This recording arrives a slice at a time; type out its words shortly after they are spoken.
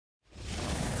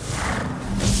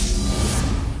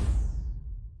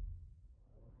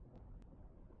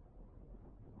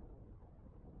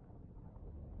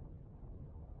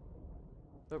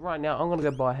But right now, I'm gonna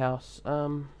go buy a house.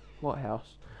 What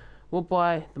house? We'll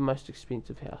buy the most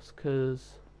expensive house,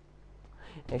 cause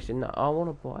actually no, I want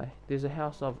to buy. There's a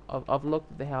house I've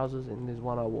looked at the houses, and there's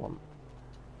one I want.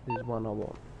 There's one I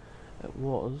want. It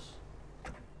was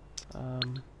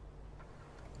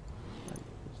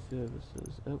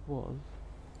services. It was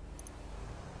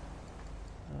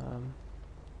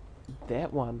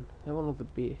that one. That one looked the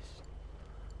best.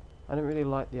 I didn't really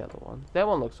like the other one. That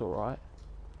one looks alright.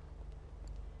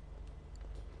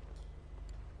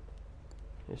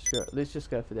 Yeah, screw it. Let's just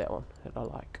go for that one that I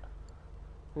like. I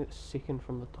think it's second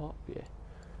from the top. Yeah.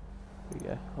 There we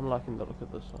go. I'm liking the look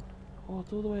of this one. Oh,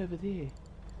 it's all the way over there.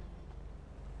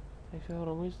 Actually, hold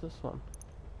on. Where's this one?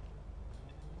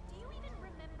 Do you even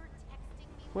remember texting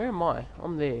me? Where am I?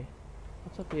 I'm there.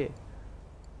 What's up here?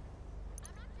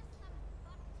 I'm not just some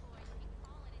fuck toy you can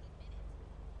call at any minute.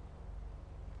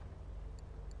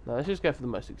 No, let's just go for the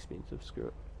most expensive. Screw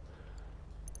it.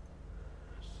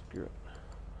 Screw it.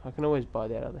 I can always buy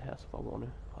that other house if I want to.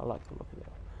 I like the look of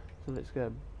that one. So let's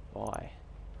go buy.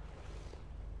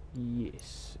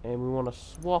 Yes. And we want to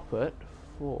swap it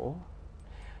for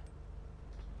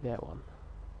that one.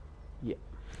 Yeah.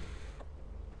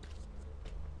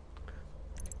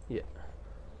 Yeah.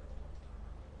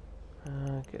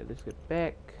 Okay, let's get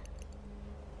back.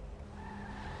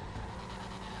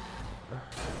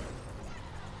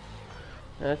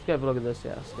 Now let's go have a look at this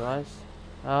house, guys.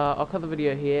 I'll cut the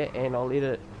video here and I'll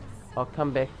edit. I'll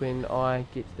come back when I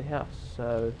get to the house.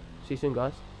 So, see you soon,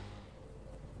 guys.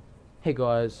 Hey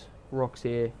guys, Rox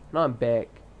here, and I'm back.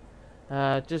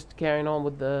 Just carrying on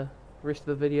with the rest of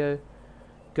the video.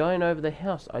 Going over the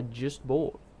house I just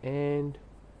bought. And,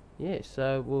 yeah,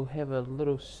 so we'll have a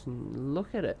little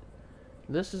look at it.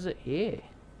 This is it here.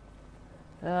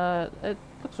 It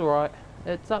looks alright.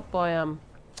 It's up by,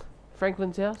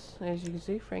 Franklin's house, as you can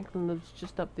see. Franklin lives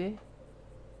just up there.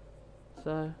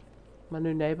 So, my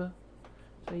new neighbour.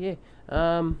 So yeah,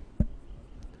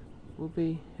 we'll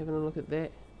be having a look at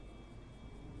that.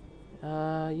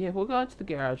 Yeah, we'll go into the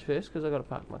garage first because I got to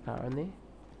park my car in there.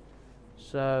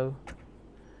 So,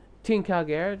 10-car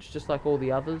garage, just like all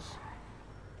the others.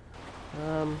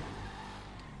 I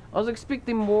was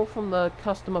expecting more from the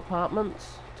custom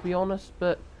apartments, to be honest,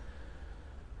 but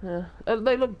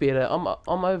they look better.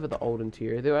 I'm over the old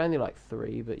interior. There were only like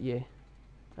 3, but yeah,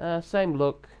 same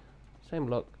look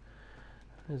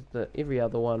as the every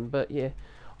other one. But yeah,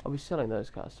 I'll be selling those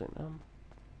cars soon.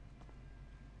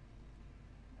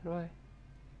 How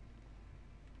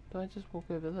do I just walk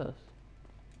over this?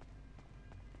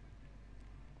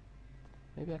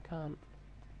 Maybe I can't.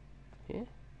 Yeah?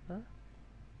 Huh?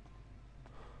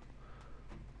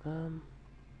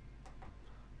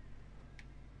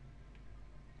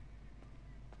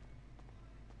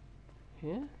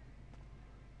 Yeah?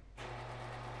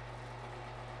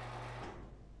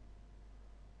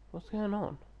 What's going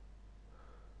on?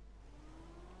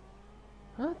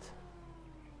 What?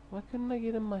 Why couldn't I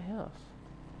get in my house?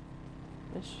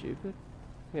 That's stupid.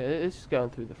 Yeah, it's just going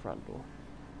through the front door.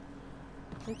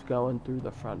 It's going through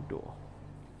the front door.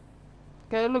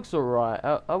 Okay, it looks alright.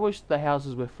 I wish the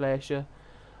houses were flashier.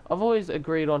 I've always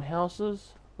agreed on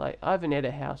houses. Like, I haven't had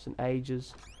a house in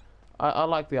ages. I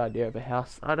like the idea of a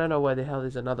house. I don't know why the hell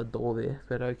there's another door there,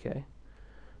 but okay.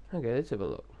 Okay, let's have a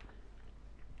look.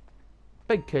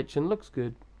 Big kitchen, looks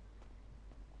good.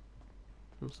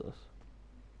 What's this?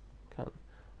 I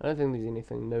don't think there's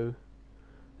anything new.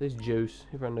 There's juice.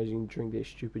 Everyone knows you can drink their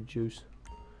stupid juice.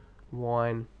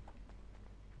 Wine.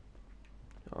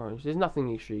 Orange. There's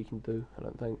nothing extra you can do, I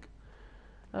don't think.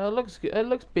 It looks good. It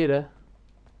looks better.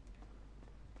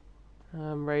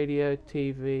 Radio,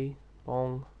 TV,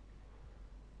 bong.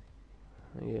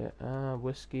 Yeah,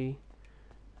 whiskey.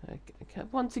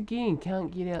 Once again,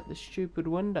 can't get out the stupid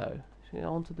window.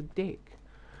 Onto the deck.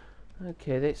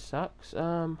 Okay, that sucks.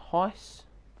 Heist.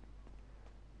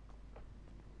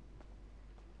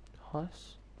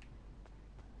 Heist.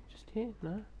 Just here?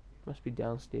 No? Must be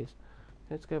downstairs.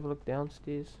 Let's go have a look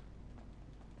downstairs.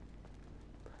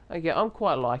 Okay, I'm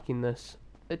quite liking this.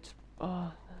 It's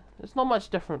not much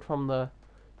different from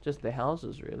just the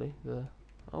houses really.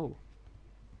 Oh,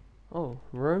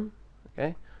 room.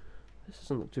 Okay, this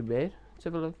doesn't look too bad. Let's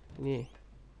have a look. Yeah,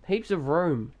 heaps of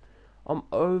room. I'm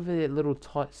over that little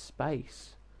tight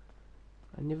space.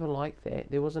 I never liked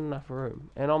that. There wasn't enough room,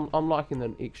 and I'm liking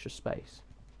the extra space.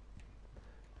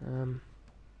 We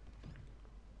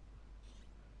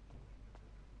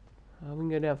can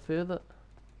go down further.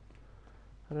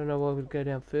 I don't know why we'd go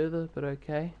down further, but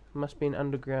okay. Must be an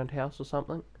underground house or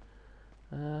something.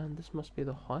 This must be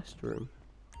the heist room.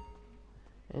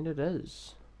 And it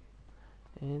is.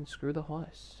 And screw the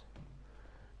heist.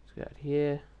 Let's go out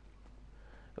here.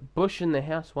 A bush in the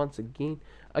house once again.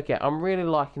 Okay, I'm really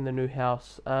liking the new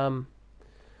house. I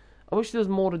wish there was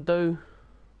more to do.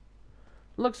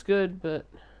 Looks good, but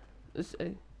it's,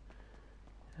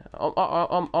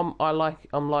 I'm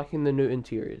liking the new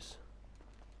interiors.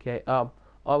 Okay,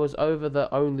 I was over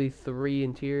the only 3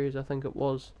 interiors, I think it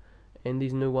was, and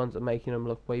these new ones are making them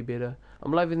look way better.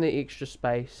 I'm loving the extra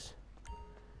space,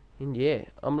 and yeah,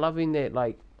 I'm loving that,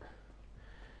 like,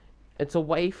 it's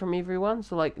away from everyone,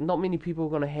 so like not many people are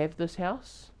gonna have this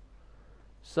house,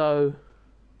 so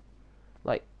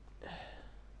like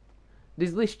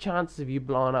there's less chances of you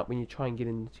blowing up when you try and get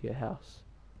into your house.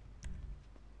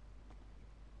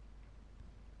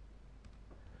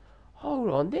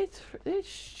 Hold on, that's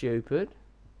stupid.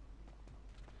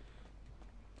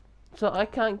 So I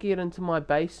can't get into my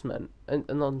basement, and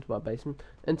not into my basement,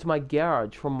 into my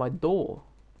garage from my door,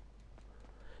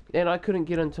 and I couldn't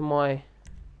get into my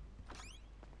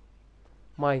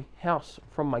house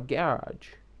from my garage.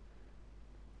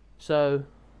 So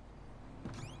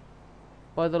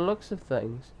by the looks of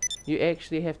things, you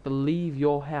actually have to leave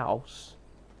your house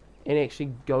and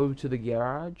actually go to the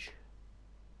garage.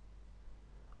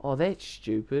 Oh, that's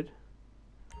stupid.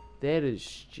 That is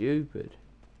stupid.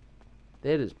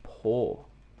 That is poor.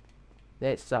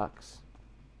 That sucks.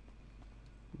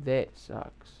 That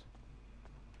sucks.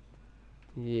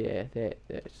 Yeah, that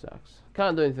sucks.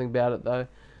 Can't do anything about it though.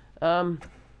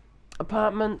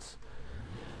 Apartments.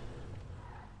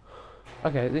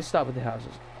 Okay, let's start with the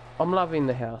houses. I'm loving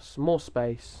the house. More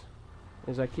space,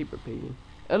 as I keep repeating.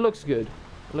 It looks good.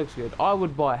 It looks good. I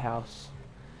would buy a house.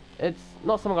 It's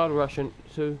not something I'd rush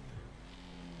into.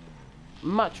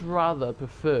 Much rather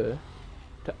prefer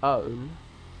to own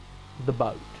the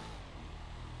boat.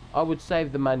 I would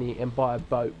save the money and buy a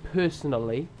boat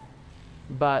personally,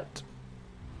 but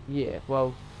yeah,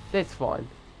 well, that's fine.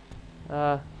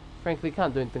 Frankly,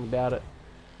 can't do anything about it.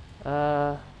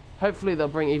 Hopefully they'll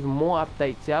bring even more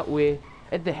updates out where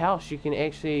at the house you can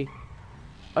actually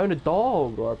own a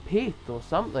dog or a pet or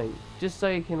something, just so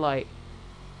you can like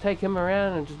take him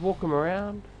around and just walk him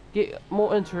around, get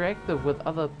more interactive with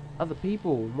other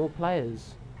people, more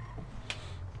players.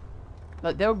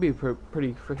 Like that would be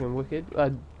pretty freaking wicked.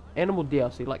 Animal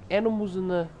DLC, like animals in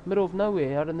the middle of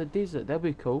nowhere out in the desert, that'd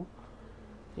be cool.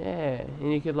 Yeah,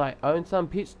 and you could like own some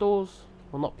pet stores.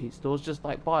 Well, not pet stores, just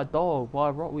like buy a dog, buy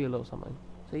a Rottweiler or something.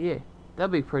 So yeah,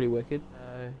 that'd be pretty wicked.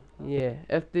 Yeah,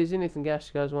 if there's anything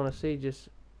else you guys want to see, just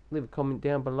leave a comment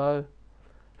down below.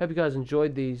 Hope you guys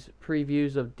enjoyed these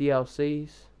previews of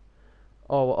DLCs,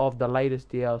 or of the latest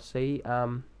DLC.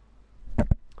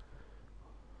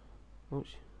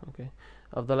 Okay,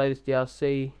 of the latest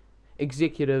DLC,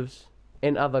 executives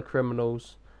and other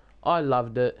criminals. I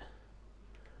loved it.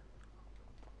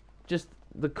 Just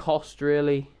the cost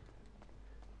really.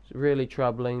 Really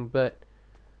troubling, but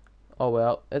oh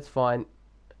well, it's fine.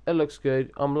 It looks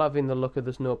good. I'm loving the look of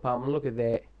this new apartment. Look at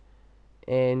that.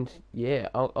 And yeah,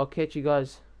 I'll catch you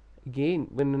guys again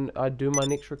when I do my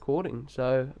next recording.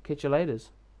 So catch you later.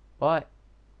 Bye.